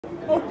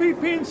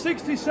OPP in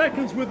 60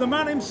 seconds with the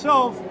man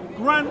himself,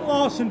 Grant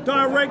Larson,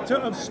 Director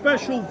of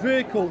Special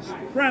Vehicles.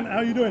 Grant,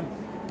 how you doing?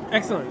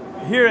 Excellent.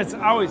 Here it's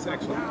always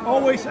excellent.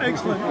 Always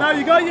excellent. Now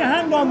you got your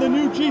hand on the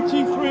new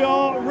GT3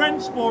 R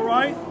RENNSPORT,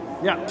 right?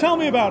 Yeah. Tell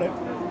me about it.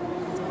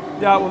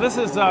 Yeah, well this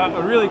is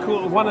a really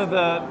cool, one of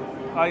the,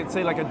 I'd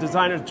say like a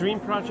designer's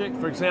dream project.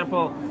 For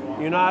example,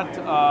 you're not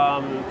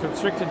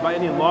constricted by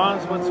any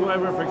laws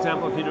whatsoever. For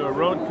example, if you do a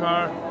road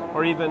car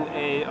or even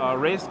a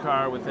race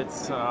car with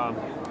its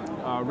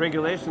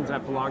regulations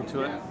that belong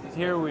to it.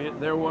 Here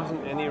there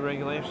wasn't any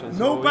regulations.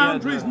 No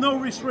boundaries, no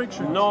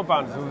restrictions. No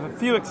boundaries, with a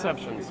few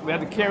exceptions. We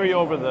had to carry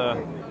over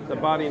the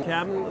body and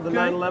cabin of the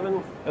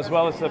 911 as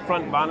well as the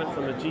front bonnet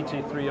from the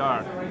GT3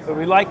 R. But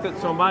we liked it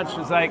so much,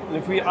 it's like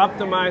if we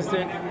optimized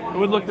it, it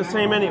would look the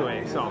same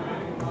anyway. So.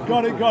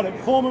 Got it.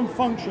 Form and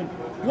function.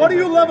 What do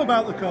you love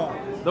about the car?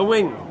 The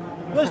wing.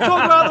 Let's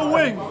talk about the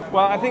wing.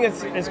 Well, I think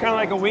it's kind of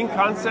like a wing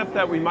concept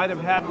that we might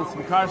have had in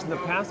some cars in the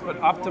past, but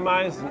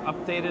optimized and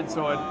updated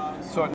so it